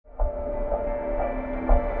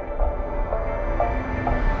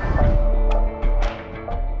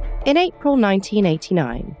In April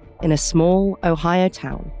 1989, in a small Ohio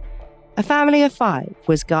town, a family of 5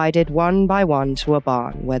 was guided one by one to a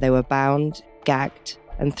barn where they were bound, gagged,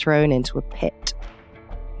 and thrown into a pit.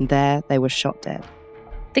 And there they were shot dead.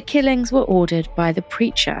 The killings were ordered by the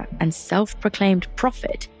preacher and self-proclaimed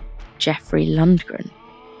prophet, Jeffrey Lundgren.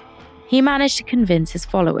 He managed to convince his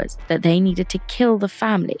followers that they needed to kill the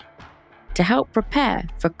family to help prepare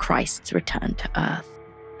for Christ's return to earth.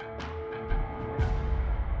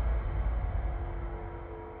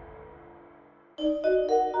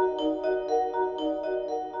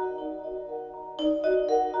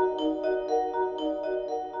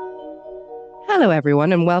 Hello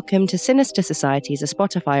everyone and welcome to Sinister Societies, a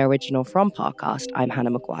Spotify original from Parcast. I'm Hannah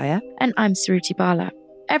Maguire. And I'm Suruthi Bala.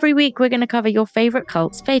 Every week we're going to cover your favourite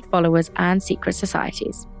cults, faith followers and secret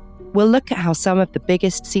societies. We'll look at how some of the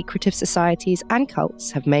biggest secretive societies and cults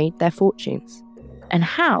have made their fortunes. And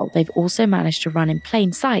how they've also managed to run in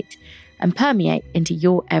plain sight and permeate into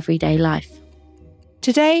your everyday life.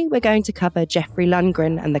 Today we're going to cover Jeffrey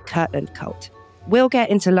Lundgren and the Kirtland cult. We'll get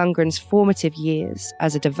into Lundgren's formative years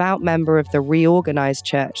as a devout member of the reorganized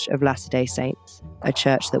Church of Latter-day Saints, a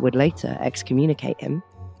church that would later excommunicate him.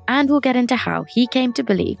 And we'll get into how he came to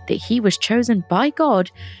believe that he was chosen by God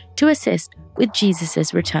to assist with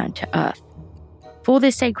Jesus' return to earth. For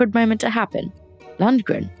this sacred moment to happen,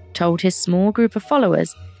 Lundgren told his small group of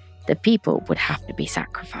followers that people would have to be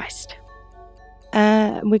sacrificed.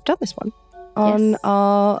 We've done this one on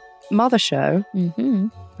our mother show,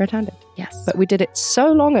 Red-Handed. Yes. But we did it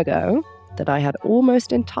so long ago that I had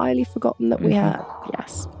almost entirely forgotten that we had.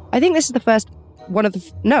 Yes. I think this is the first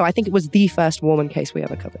I think it was the first Mormon case we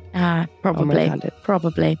ever covered.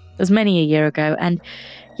 Probably. It was many a year ago. And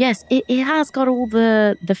yes, it has got all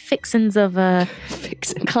the fixins of a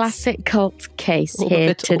classic cult case all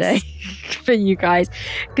here today for you guys.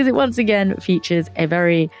 Because it once again features a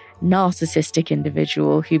very narcissistic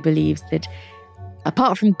individual who believes that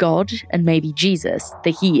apart from God and maybe Jesus,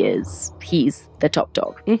 that he's the top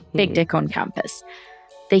dog, big dick on campus.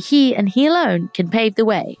 That he and he alone can pave the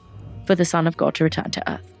way for the Son of God to return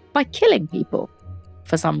to earth by killing people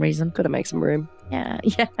for some reason. Gotta make some room. Yeah.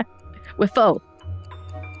 We're full.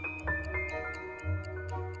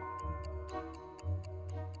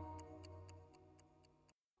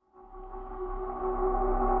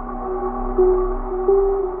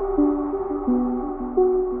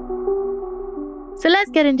 So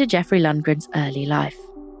let's get into Jeffrey Lundgren's early life.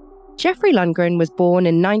 Jeffrey Lundgren was born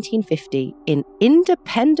in 1950 in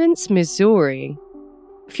Independence, Missouri.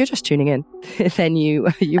 If you're just tuning in, then you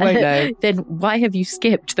won't know. Then why have you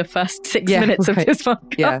skipped the first 6 minutes of this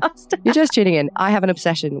podcast? Yeah. You're just tuning in. I have an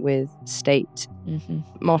obsession with state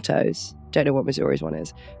mottos. Don't know what Missouri's one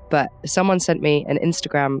is. But someone sent me an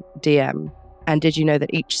Instagram DM. And did you know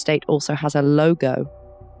that each state also has a logo?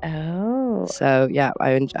 Oh. So, yeah,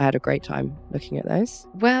 I had a great time looking at those.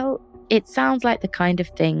 Well, it sounds like the kind of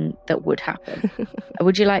thing that would happen.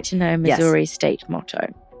 Would you like to know Missouri's state motto?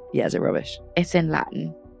 Yeah, is it rubbish? It's in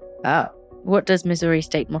Latin. Oh. What does Missouri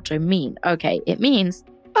state motto mean? Okay, it means,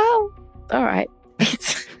 all right.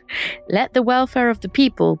 It's let the welfare of the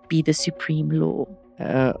people be the supreme law.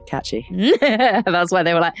 Oh, catchy. That's why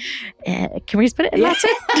they were like, can we just put it in Latin?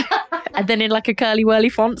 And then in like a curly whirly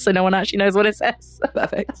font so no one actually knows what it says.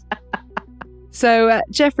 Perfect. So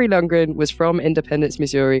Jeffrey Lundgren was from Independence,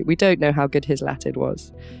 Missouri. We don't know how good his Latin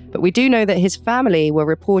was, but we do know that his family were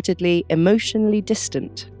reportedly emotionally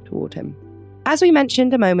distant toward him. As we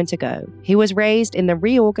mentioned a moment ago, he was raised in the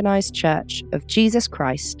reorganized Church of Jesus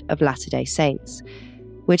Christ of Latter-day Saints,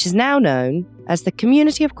 which is now known as the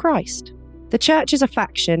Community of Christ. The church is a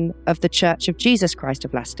faction of the Church of Jesus Christ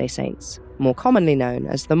of Latter-day Saints, more commonly known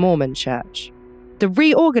as the Mormon Church. The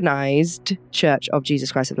reorganized Church of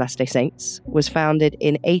Jesus Christ of Latter-day Saints was founded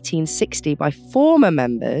in 1860 by former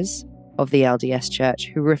members of the LDS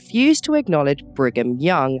Church who refused to acknowledge Brigham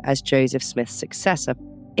Young as Joseph Smith's successor.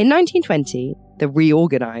 In 1920, the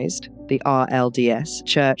reorganized, the RLDS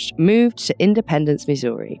Church moved to Independence,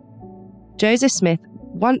 Missouri. Joseph Smith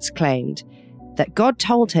once claimed that God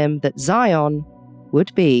told him that Zion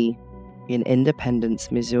would be in Independence,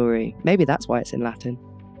 Missouri. Maybe that's why it's in Latin.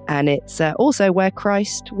 And it's also where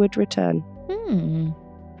Christ would return.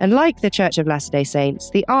 And like the Church of Latter-day Saints,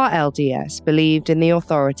 the RLDS believed in the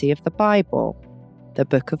authority of the Bible, the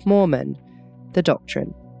Book of Mormon, the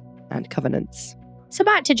Doctrine and Covenants. So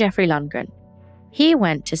back to Jeffrey Lundgren. He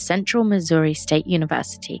went to Central Missouri State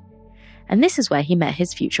University, and this is where he met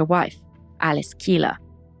his future wife, Alice Keeler.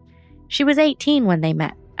 She was 18 when they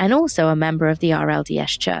met, and also a member of the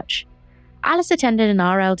RLDS Church. Alice attended an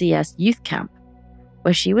RLDS youth camp,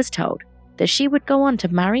 where she was told that she would go on to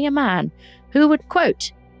marry a man who would,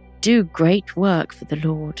 quote, do great work for the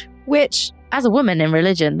Lord. Which, as a woman in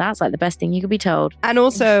religion, that's like the best thing you could be told. And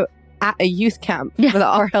also at a youth camp for the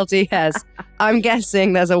RLDS, I'm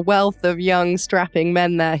guessing there's a wealth of young, strapping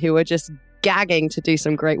men there who are just gagging to do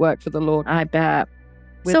some great work for the Lord. I bet.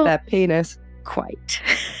 With their penis. Quite.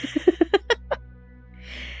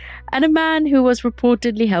 And a man who was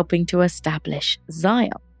reportedly helping to establish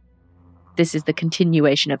Zion. This is the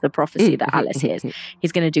continuation of the prophecy that Alice hears.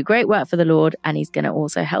 He's going to do great work for the Lord, and he's going to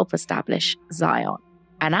also help establish Zion.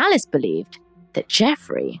 And Alice believed that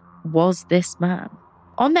Jeffrey was this man.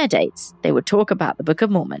 On their dates, they would talk about the Book of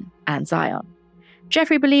Mormon and Zion.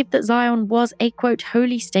 Jeffrey believed that Zion was a, quote,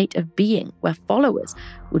 holy state of being where followers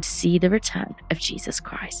would see the return of Jesus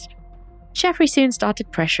Christ. Jeffrey soon started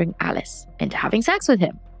pressuring Alice into having sex with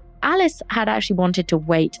him. Alice had actually wanted to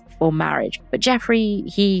wait for marriage, but Jeffrey,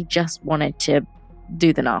 he just wanted to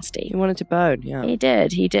do the nasty. He wanted to bone, yeah. He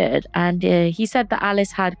did. And he said that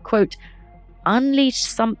Alice had, quote, unleashed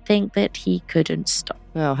something that he couldn't stop.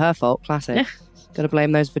 Oh, her fault. Classic. Gotta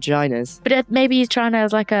blame those vaginas. But maybe he's trying to,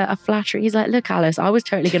 as like a flattery. He's like, look, Alice, I was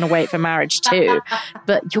totally going to wait for marriage too.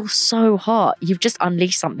 But you're so hot. You've just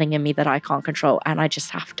unleashed something in me that I can't control. And I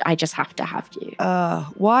just have to have you.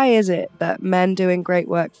 Why is it that men doing great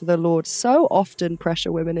work for the Lord so often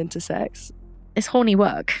pressure women into sex? It's horny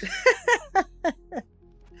work.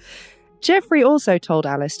 Jeffrey also told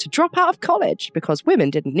Alice to drop out of college because women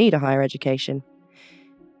didn't need a higher education.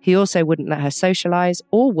 He also wouldn't let her socialise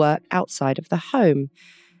or work outside of the home.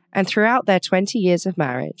 And throughout their 20 years of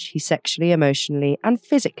marriage, he sexually, emotionally, and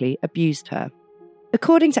physically abused her.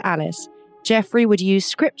 According to Alice, Jeffrey would use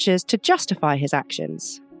scriptures to justify his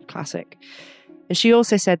actions. Classic. And she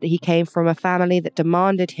also said that he came from a family that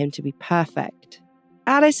demanded him to be perfect.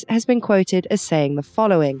 Alice has been quoted as saying the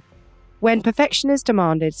following: "When perfection is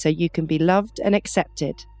demanded so you can be loved and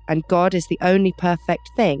accepted, and God is the only perfect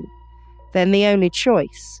thing, then the only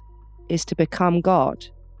choice is to become God."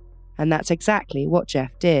 And that's exactly what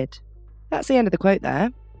Jeff did. That's the end of the quote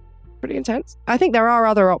there. Pretty intense. I think there are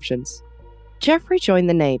other options. Jeffrey joined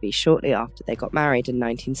the Navy shortly after they got married in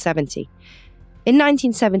 1970. In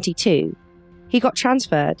 1972, he got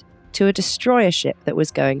transferred to a destroyer ship that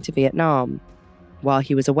was going to Vietnam. While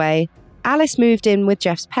he was away, Alice moved in with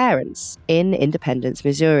Jeff's parents in Independence,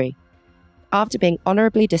 Missouri. After being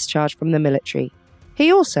honorably discharged from the military,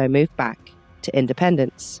 he also moved back to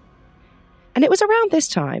Independence. And it was around this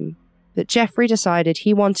time that Jeffrey decided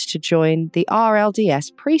he wanted to join the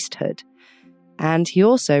RLDS priesthood, and he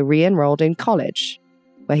also re-enrolled in college,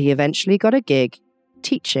 where he eventually got a gig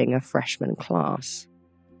teaching a freshman class.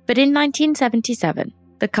 But in 1977,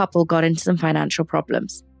 the couple got into some financial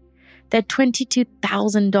problems. They had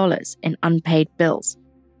 $22,000 in unpaid bills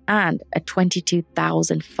and a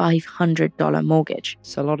 $22,500 mortgage.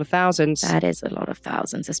 It's a lot of thousands. That is a lot of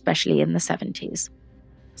thousands, especially in the 70s.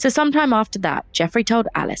 So sometime after that, Jeffrey told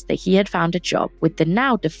Alice that he had found a job with the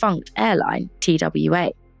now defunct airline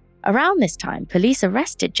TWA. Around this time, police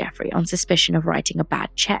arrested Jeffrey on suspicion of writing a bad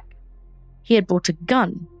check. He had bought a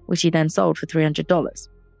gun, which he then sold for $300.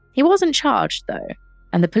 He wasn't charged, though,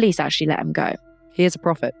 and the police actually let him go. He is a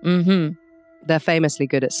prophet. Mm-hmm. They're famously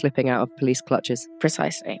good at slipping out of police clutches.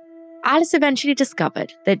 Precisely. Alice eventually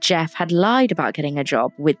discovered that Jeff had lied about getting a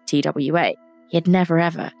job with TWA. He had never,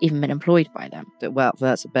 ever even been employed by them. Well,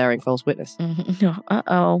 that's bearing false witness.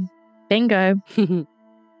 Uh-oh. Bingo.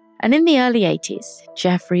 And in the early 80s,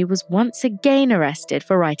 Jeffrey was once again arrested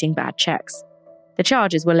for writing bad checks. The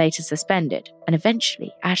charges were later suspended and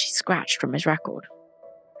eventually actually scratched from his record.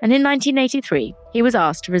 And in 1983, he was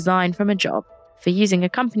asked to resign from a job for using a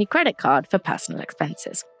company credit card for personal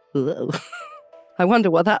expenses. I wonder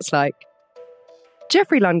what that's like.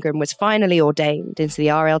 Jeffrey Lundgren was finally ordained into the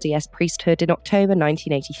RLDS priesthood in October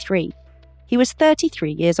 1983. He was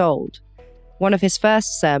 33 years old. One of his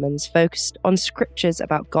first sermons focused on scriptures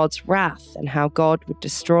about God's wrath and how God would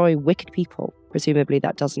destroy wicked people. Presumably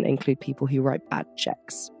that doesn't include people who write bad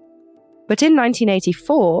checks. But in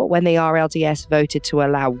 1984, when the RLDS voted to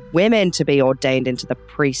allow women to be ordained into the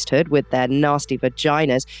priesthood with their nasty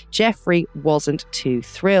vaginas, Jeffrey wasn't too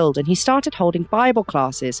thrilled, and he started holding Bible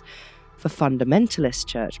classes for fundamentalist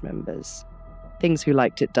church members. Things who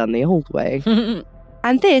liked it done the old way.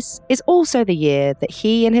 And this is also the year that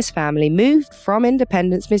he and his family moved from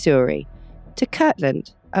Independence, Missouri, to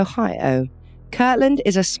Kirtland, Ohio. Kirtland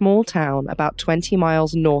is a small town about 20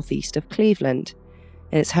 miles northeast of Cleveland,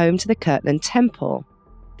 and it's home to the Kirtland Temple,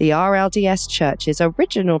 the RLDS Church's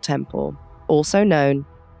original temple, also known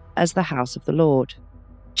as the House of the Lord.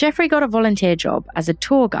 Jeffrey got a volunteer job as a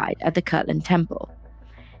tour guide at the Kirtland Temple.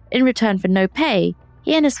 In return for no pay,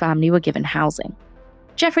 he and his family were given housing.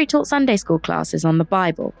 Jeffrey taught Sunday school classes on the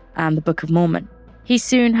Bible and the Book of Mormon. He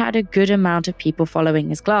soon had a good amount of people following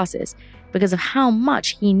his classes because of how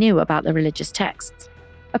much he knew about the religious texts.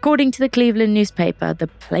 According to the Cleveland newspaper, The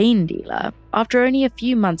Plain Dealer, after only a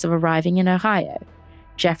few months of arriving in Ohio,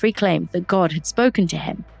 Jeffrey claimed that God had spoken to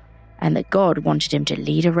him and that God wanted him to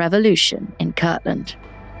lead a revolution in Kirtland.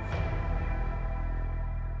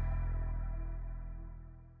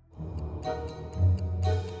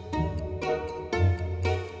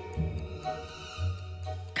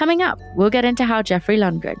 Coming up, we'll get into how Jeffrey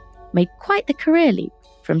Lundgren made quite the career leap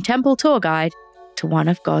from temple tour guide to one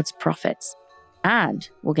of God's prophets. And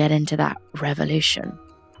we'll get into that revolution.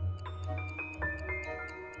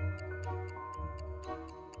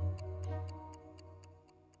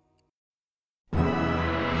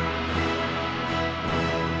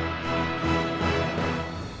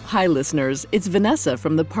 Hi, listeners. It's Vanessa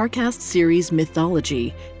from the Parcast series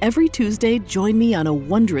Mythology. Every Tuesday, join me on a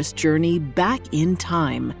wondrous journey back in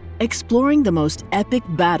time, exploring the most epic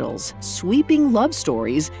battles, sweeping love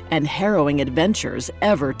stories, and harrowing adventures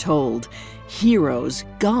ever told. Heroes,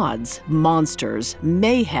 gods, monsters,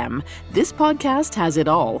 mayhem. This podcast has it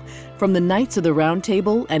all. From the Knights of the Round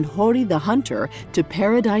Table and Hori the Hunter to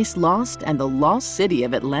Paradise Lost and the Lost City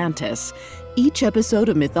of Atlantis. Each episode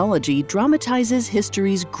of Mythology dramatizes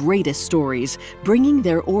history's greatest stories, bringing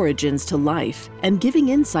their origins to life and giving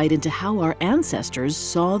insight into how our ancestors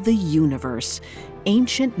saw the universe.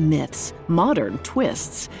 Ancient myths, modern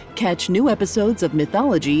twists. Catch new episodes of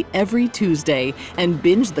Mythology every Tuesday and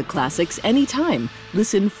binge the classics anytime.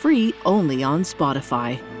 Listen free only on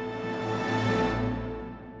Spotify.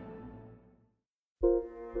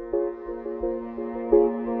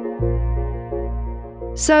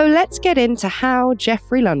 So let's get into how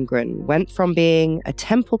Jeffrey Lundgren went from being a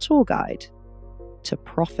temple tour guide to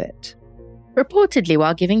prophet. Reportedly,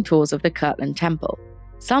 while giving tours of the Kirtland Temple,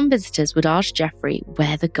 some visitors would ask Jeffrey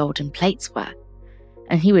where the golden plates were,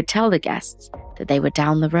 and he would tell the guests that they were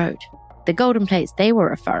down the road. The golden plates they were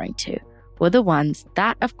referring to were the ones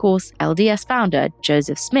that, of course, LDS founder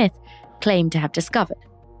Joseph Smith claimed to have discovered.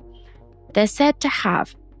 They're said to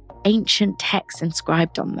have ancient texts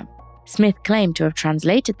inscribed on them. Smith claimed to have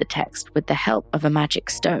translated the text with the help of a magic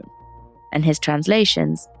stone, and his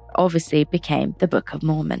translations obviously became the Book of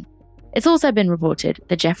Mormon. It's also been reported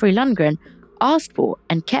that Jeffrey Lundgren asked for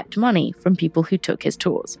and kept money from people who took his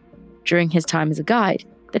tours. During his time as a guide,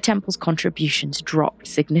 the temple's contributions dropped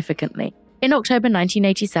significantly. In October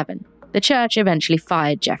 1987, the church eventually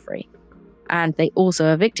fired Jeffrey, and they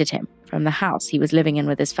also evicted him from the house he was living in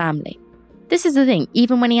with his family. This is the thing,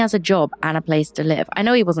 even when he has a job and a place to live, I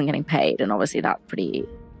know he wasn't getting paid, and obviously that's pretty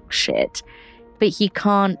shit, but he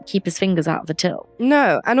can't keep his fingers out of the till.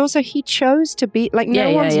 No, and also he chose to be, like,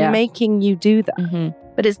 no one's making you do that. Mm-hmm.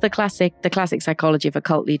 But it's the classic psychology of a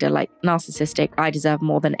cult leader, like narcissistic, I deserve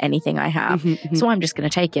more than anything I have, so I'm just going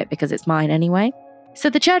to take it because it's mine anyway. So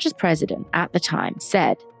the church's president at the time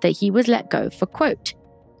said that he was let go for, quote,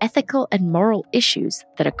 ethical and moral issues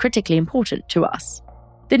that are critically important to us.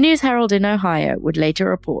 The News Herald in Ohio would later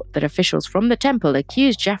report that officials from the temple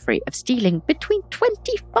accused Jeffrey of stealing between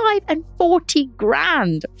 25 and 40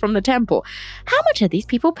 grand from the temple. How much are these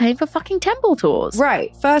people paying for fucking temple tours?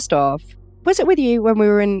 Right. First off, was it with you when we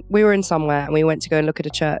were in somewhere and we went to go and look at a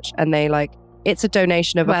church and they like, it's a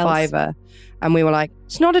donation of a $5, and we were like,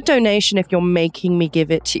 it's not a donation if you're making me give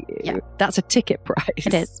it to you. Yeah. That's a ticket price.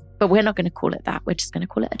 It is. But we're not going to call it that. We're just going to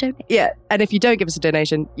call it a donation. Yeah. And if you don't give us a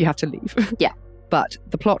donation, you have to leave. Yeah. But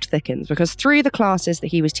the plot thickens because through the classes that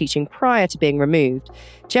he was teaching prior to being removed,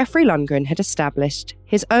 Jeffrey Lundgren had established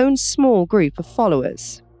his own small group of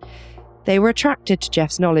followers. They were attracted to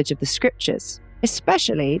Jeff's knowledge of the scriptures,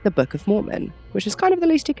 especially the Book of Mormon, which was kind of the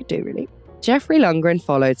least he could do, really. Jeffrey Lundgren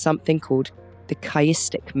followed something called the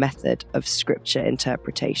chiastic method of scripture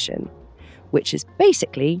interpretation, which is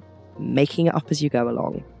basically making it up as you go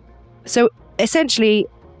along. So essentially,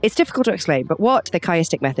 it's difficult to explain, but what the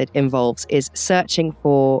chiastic method involves is searching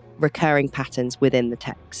for recurring patterns within the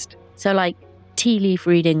text. So like tea leaf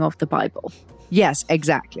reading of the Bible. Yes,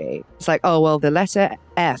 exactly. It's like, oh, well, the letter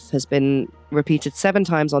F has been repeated 7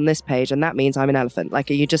 times on this page, and that means I'm an elephant. Like,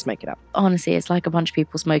 you just make it up. Honestly, it's like a bunch of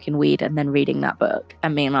people smoking weed and then reading that book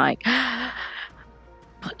and being like,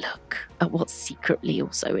 but look at what's secretly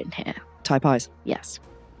also in here. Thai pies. Yes,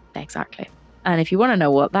 exactly. And if you want to know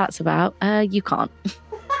what that's about, you can't.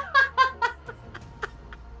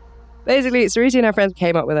 Basically, Sariti and her friends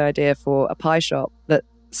came up with an idea for a pie shop that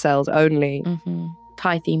sells only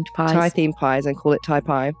Thai-themed pies. Thai-themed pies and call it Thai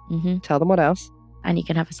pie. Tell them what else. And you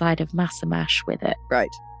can have a side of masa mash with it. Right.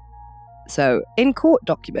 So, in court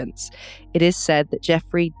documents, it is said that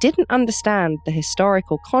Geoffrey didn't understand the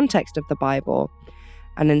historical context of the Bible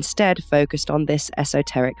and instead focused on this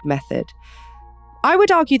esoteric method. I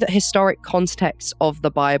would argue that historic context of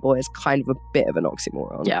the Bible is kind of a bit of an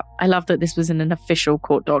oxymoron. Yeah, I love that this was in an official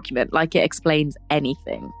court document, like it explains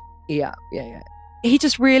anything. Yeah. He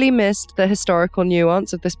just really missed the historical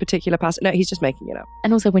nuance of this particular passage. No, he's just making it up.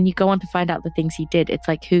 And also, when you go on to find out the things he did, it's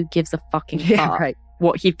like, who gives a fucking fuck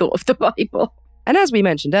what he thought of the Bible? And as we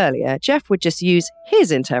mentioned earlier, Jeff would just use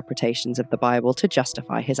his interpretations of the Bible to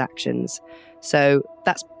justify his actions. So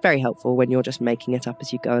that's very helpful when you're just making it up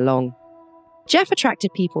as you go along. Jeff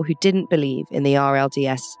attracted people who didn't believe in the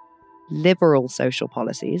RLDS liberal social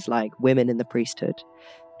policies like women in the priesthood.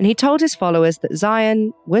 And he told his followers that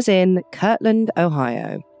Zion was in Kirtland,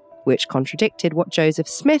 Ohio, which contradicted what Joseph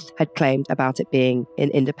Smith had claimed about it being in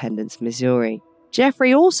Independence, Missouri.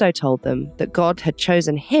 Geoffrey also told them that God had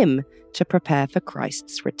chosen him to prepare for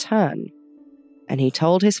Christ's return. And he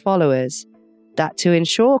told his followers that to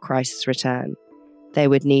ensure Christ's return, they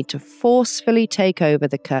would need to forcefully take over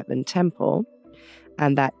the Kirtland temple,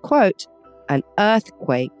 and that, quote, an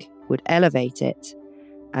earthquake would elevate it,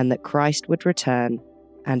 and that Christ would return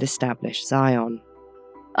and establish Zion.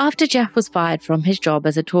 After Jeff was fired from his job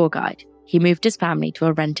as a tour guide, he moved his family to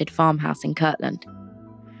a rented farmhouse in Kirtland.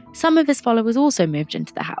 Some of his followers also moved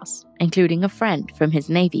into the house, including a friend from his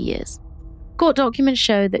Navy years. Court documents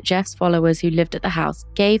show that Jeff's followers who lived at the house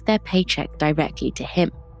gave their paycheck directly to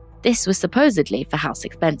him. This was supposedly for house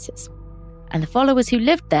expenses. And the followers who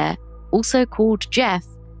lived there also called Jeff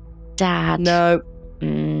Dad. No.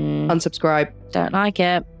 Unsubscribe. Don't like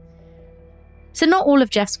it. So not all of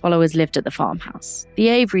Jeff's followers lived at the farmhouse. The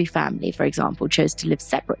Avery family, for example, chose to live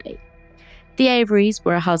separately. The Averys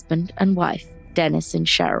were a husband and wife, Dennis and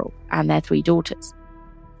Cheryl, and their 3 daughters.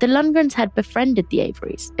 The Lundgrens had befriended the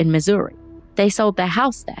Averys in Missouri. They sold their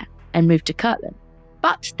house there and moved to Kirtland.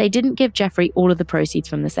 But they didn't give Geoffrey all of the proceeds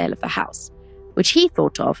from the sale of the house, which he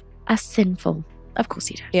thought of as sinful. Of course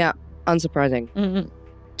he did. Yeah, unsurprising. Mm-hmm.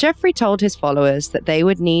 Geoffrey told his followers that they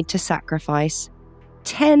would need to sacrifice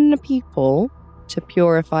 10 people to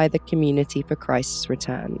purify the community for Christ's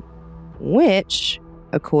return, which,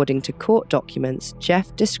 according to court documents,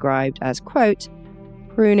 Jeff described as, quote,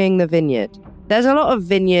 pruning the vineyard. There's a lot of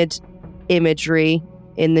vineyard imagery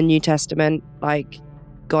in the New Testament, like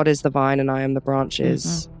God is the vine and I am the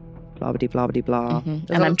branches, blah, blah, blah, blah, blah.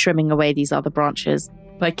 And I'm trimming away these other branches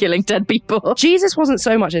by killing dead people. Jesus wasn't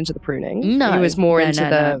so much into the pruning. No. He was more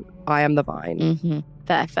into I am the vine.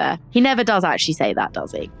 Fair. He never does actually say that,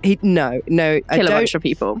 does he? No. Kill a bunch of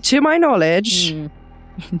people. To my knowledge,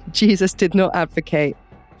 Jesus did not advocate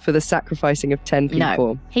for the sacrificing of 10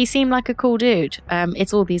 people. No. He seemed like a cool dude.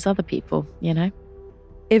 It's all these other people, you know?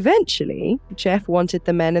 Eventually, Jeff wanted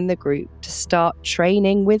the men in the group to start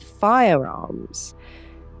training with firearms,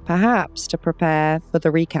 perhaps to prepare for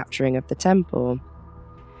the recapturing of the temple.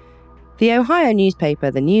 The Ohio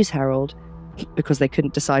newspaper, the News Herald, because they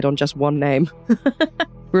couldn't decide on just one name,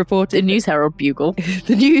 reported... The News Herald Bugle.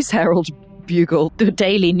 The News Herald Bugle. The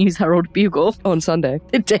Daily News Herald Bugle. On Sunday.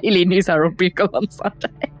 The Daily News Herald Bugle on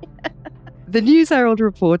Sunday. The News Herald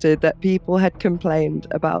reported that people had complained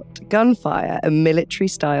about gunfire and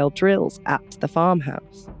military-style drills at the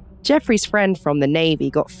farmhouse. Geoffrey's friend from the Navy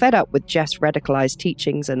got fed up with Jeff's radicalized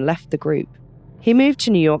teachings and left the group. He moved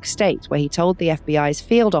to New York State, where he told the FBI's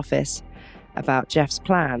field office about Jeff's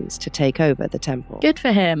plans to take over the temple. Good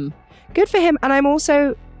for him. Good for him. And I'm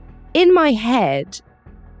also, in my head,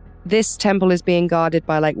 this temple is being guarded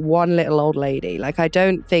by like one little old lady. Like, I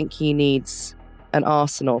don't think he needs an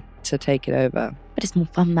arsenal to take it over. But it's more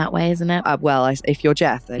fun that way, isn't it? Well, if you're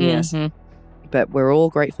Jeff, then yes. But we're all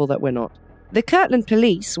grateful that we're not. The Kirtland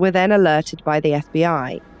police were then alerted by the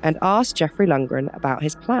FBI and asked Geoffrey Lundgren about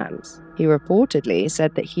his plans. He reportedly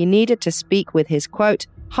said that he needed to speak with his, quote,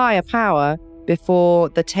 higher power before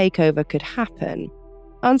the takeover could happen.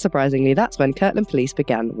 Unsurprisingly, that's when Kirtland police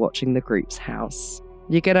began watching the group's house.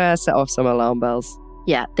 You're gonna set off some alarm bells.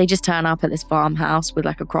 Yeah, they just turn up at this farmhouse with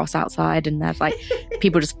like a cross outside, and there's like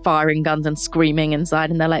people just firing guns and screaming inside,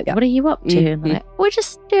 and they're like, what are you up to? And they're like, we're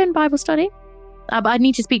just doing Bible study. But I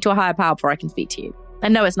need to speak to a higher power before I can speak to you.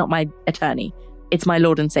 And no, it's not my attorney. It's my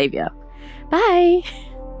Lord and Savior. Bye.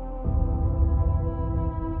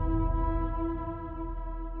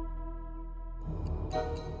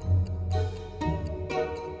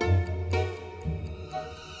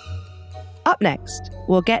 Up next,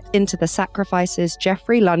 we'll get into the sacrifices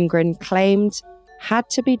Geoffrey Lundgren claimed had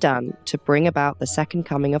to be done to bring about the second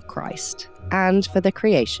coming of Christ and for the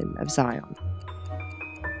creation of Zion.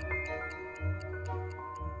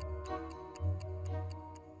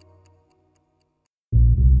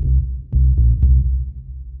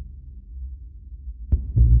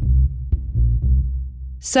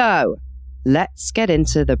 So, let's get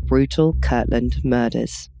into the brutal Kirtland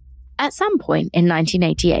murders. At some point in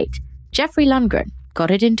 1988, Jeffrey Lundgren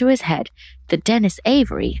got it into his head that Dennis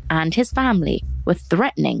Avery and his family were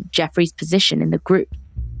threatening Jeffrey's position in the group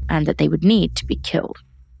and that they would need to be killed.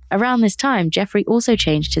 Around this time, Jeffrey also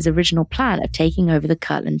changed his original plan of taking over the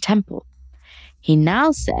Kirtland temple. He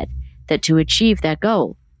now said that to achieve their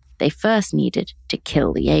goal, they first needed to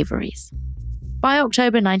kill the Averys. By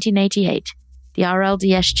October 1988, the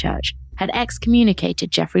RLDS Church had excommunicated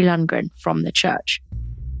Jeffrey Lundgren from the church.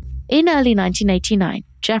 In early 1989,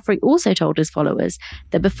 Jeffrey also told his followers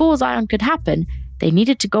that before Zion could happen, they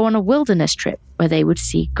needed to go on a wilderness trip where they would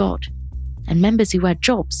see God. And members who had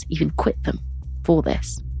jobs even quit them for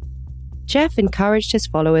this. Jeff encouraged his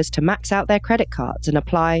followers to max out their credit cards and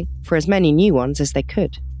apply for as many new ones as they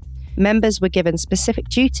could. Members were given specific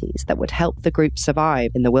duties that would help the group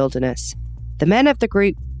survive in the wilderness. The men of the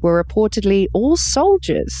group were reportedly all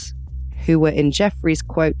soldiers who were in Jeffrey's,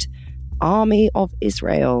 quote, Army of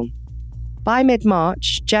Israel. By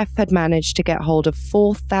mid-March, Jeff had managed to get hold of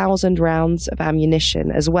 4,000 rounds of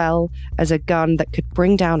ammunition, as well as a gun that could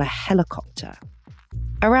bring down a helicopter.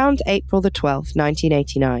 Around April the 12th,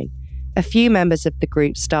 1989, a few members of the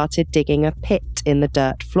group started digging a pit in the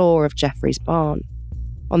dirt floor of Jeffrey's barn.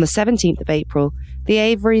 On the 17th of April, the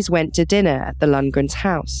Averys went to dinner at the Lundgrens'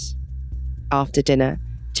 house. After dinner,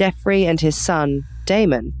 Jeffrey and his son,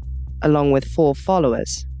 Damon, along with 4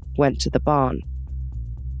 followers, went to the barn.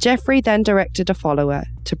 Jeffrey then directed a follower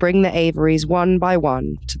to bring the Averys one by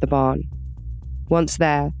one to the barn. Once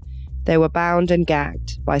there, they were bound and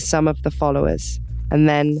gagged by some of the followers and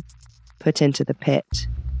then put into the pit.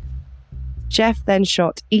 Jeff then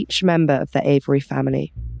shot each member of the Avery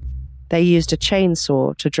family. They used a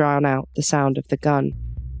chainsaw to drown out the sound of the gun.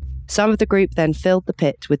 Some of the group then filled the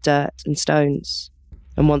pit with dirt and stones,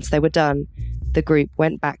 and once they were done, the group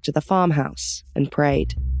went back to the farmhouse and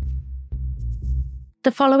prayed.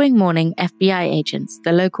 The following morning, FBI agents,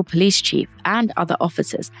 the local police chief, and other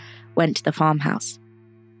officers went to the farmhouse.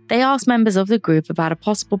 They asked members of the group about a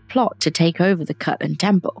possible plot to take over the Kirtland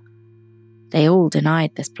temple. They all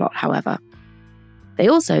denied this plot, however. They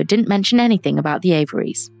also didn't mention anything about the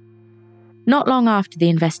Averys. Not long after the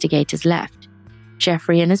investigators left,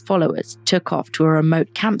 Jeffrey and his followers took off to a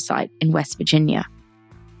remote campsite in West Virginia.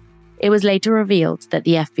 It was later revealed that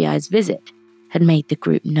the FBI's visit had made the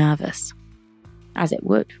group nervous. As it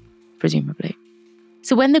would, presumably.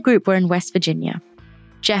 So when the group were in West Virginia,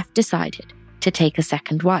 Jeff decided to take a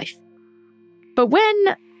second wife. But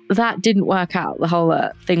when that didn't work out, the whole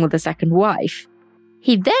thing with the second wife,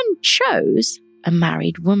 he then chose a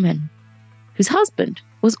married woman, whose husband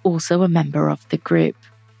was also a member of the group.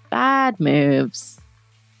 Bad moves.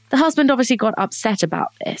 The husband obviously got upset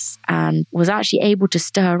about this and was actually able to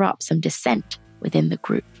stir up some dissent within the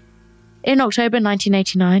group. In October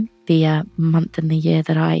 1989, the month and the year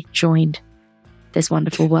that I joined this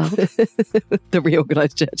wonderful world. The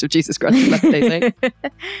Reorganized Church of Jesus Christ of Latter-day Saints.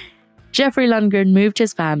 Jeffrey Lundgren moved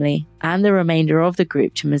his family and the remainder of the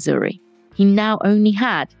group to Missouri. He now only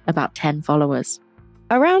had about 10 followers.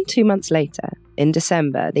 Around 2 months later, in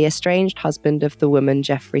December, the estranged husband of the woman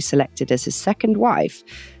Jeffrey selected as his second wife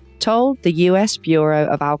told the U.S. Bureau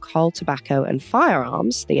of Alcohol, Tobacco and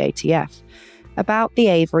Firearms, the ATF, about the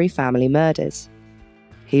Avery family murders.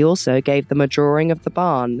 He also gave them a drawing of the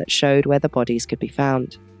barn that showed where the bodies could be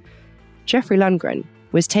found. Jeffrey Lundgren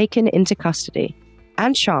was taken into custody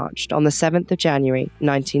and charged on the 7th of January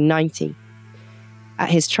 1990. At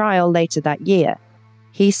his trial later that year,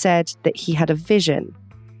 he said that he had a vision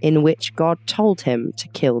in which God told him to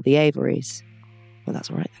kill the Averys. Well, that's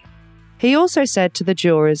all right then. He also said to the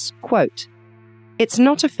jurors, quote, "It's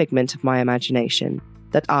not a figment of my imagination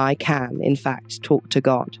that I can, in fact, talk to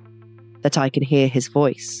God, that I can hear his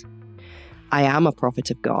voice. I am a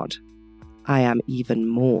prophet of God. I am even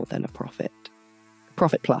more than a prophet.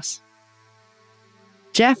 Prophet plus."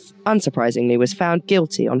 Jeff, unsurprisingly, was found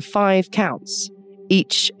guilty on 5 counts,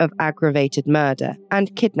 each of aggravated murder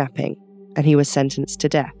and kidnapping, and he was sentenced to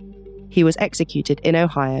death. He was executed in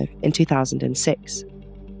Ohio in 2006.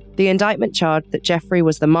 The indictment charged that Jeffrey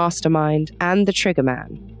was the mastermind and the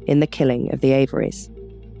triggerman in the killing of the Averys.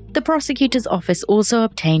 The prosecutor's office also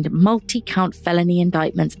obtained multi-count felony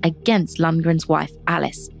indictments against Lundgren's wife,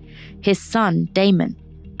 Alice, his son, Damon,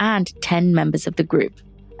 and 10 members of the group.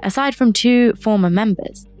 Aside from 2 former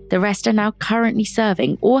members, the rest are now currently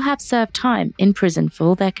serving or have served time in prison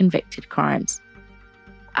for their convicted crimes.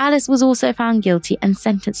 Alice was also found guilty and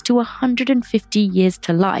sentenced to 150 years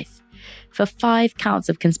to life for 5 counts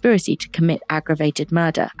of conspiracy to commit aggravated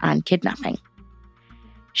murder and kidnapping.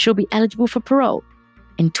 She'll be eligible for parole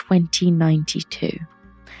in 2092.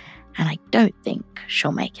 and I don't think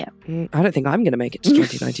she'll make it. I don't think I'm going to make it to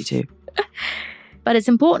 2092. But it's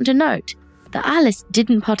important to note that Alice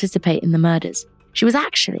didn't participate in the murders. She was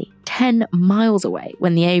actually 10 miles away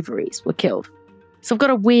when the Averys were killed. So I've got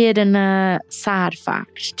a weird and sad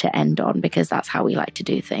fact to end on, because that's how we like to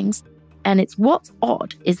do things. And it's what's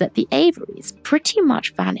odd is that the Averys pretty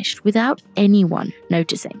much vanished without anyone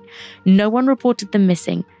noticing. No one reported them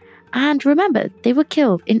missing. And remember, they were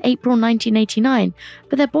killed in April 1989,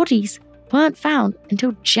 but their bodies weren't found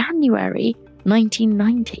until January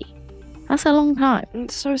 1990. That's a long time.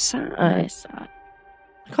 It's so sad. It's sad.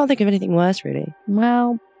 I can't think of anything worse, really.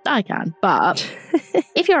 Well, I can, but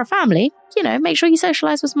if you're a family, make sure you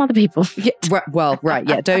socialise with some other people. Yeah,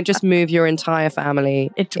 right. Don't just move your entire family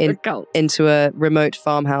into a cult. Into a remote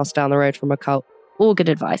farmhouse down the road from a cult. All good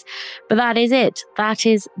advice. But that is it. That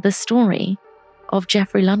is the story of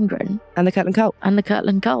Jeffrey Lundgren. And the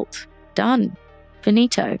Kirtland cult. Done.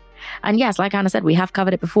 Finito. And yes, like Anna said, we have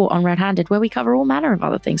covered it before on Red Handed, where we cover all manner of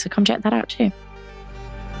other things, so come check that out too.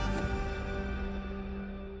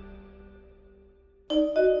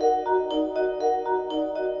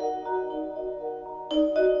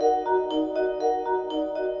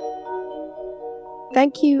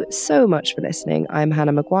 Thank you so much for listening. I'm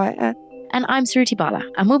Hannah Maguire. And I'm Suruthi Bala,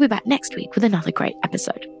 and we'll be back next week with another great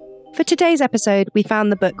episode. For today's episode, we found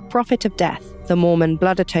the book Prophet of Death, The Mormon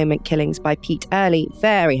Blood Atonement Killings by Pete Early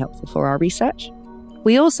very helpful for our research.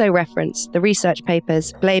 We also referenced the research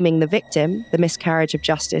papers blaming the victim, the miscarriage of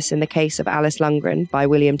justice in the case of Alice Lundgren by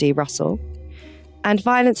William D. Russell, and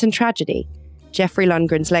Violence and Tragedy, Jeffrey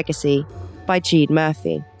Lundgren's Legacy by Gene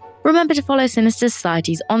Murphy. Remember to follow Sinister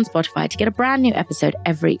Societies on Spotify to get a brand new episode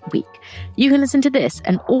every week. You can listen to this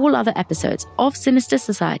and all other episodes of Sinister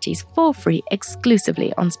Societies for free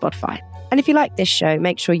exclusively on Spotify. And if you like this show,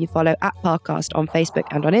 make sure you follow @Parcast on Facebook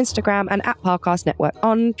and on Instagram, and @Parcast Network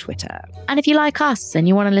on Twitter. And if you like us and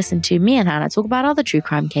you want to listen to me and Hannah talk about other true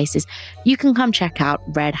crime cases, you can come check out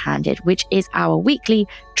Red Handed, which is our weekly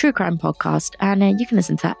true crime podcast. And you can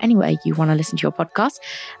listen to that anywhere you want to listen to your podcast.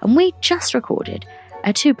 And we just recorded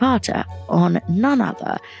a two-parter on none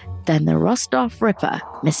other than the Rostov Ripper,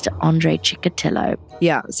 Mr. Andre Chikatilo.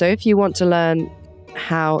 Yeah, so if you want to learn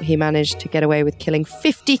how he managed to get away with killing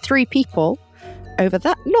 53 people over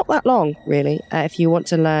not that long, really, if you want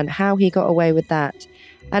to learn how he got away with that,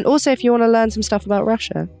 and also if you want to learn some stuff about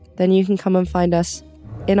Russia, then you can come and find us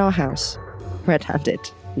in our house, Red-Handed.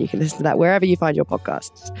 You can listen to that wherever you find your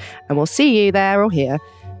podcasts. And we'll see you there or here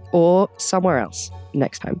or somewhere else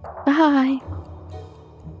next time. Bye.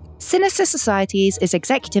 Sinister Societies is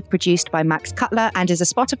executive produced by Max Cutler and is a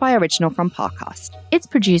Spotify original from Parcast. It's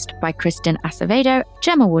produced by Kristen Acevedo,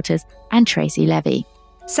 Gemma Waters, and Tracy Levy.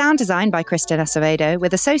 Sound design by Kristen Acevedo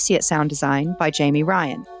with associate sound design by Jamie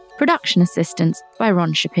Ryan. Production assistance by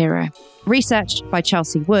Ron Shapiro. Research by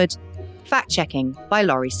Chelsea Wood. Fact checking by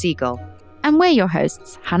Laurie Siegel. And we're your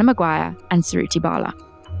hosts, Hannah Maguire and Suruthi Bala.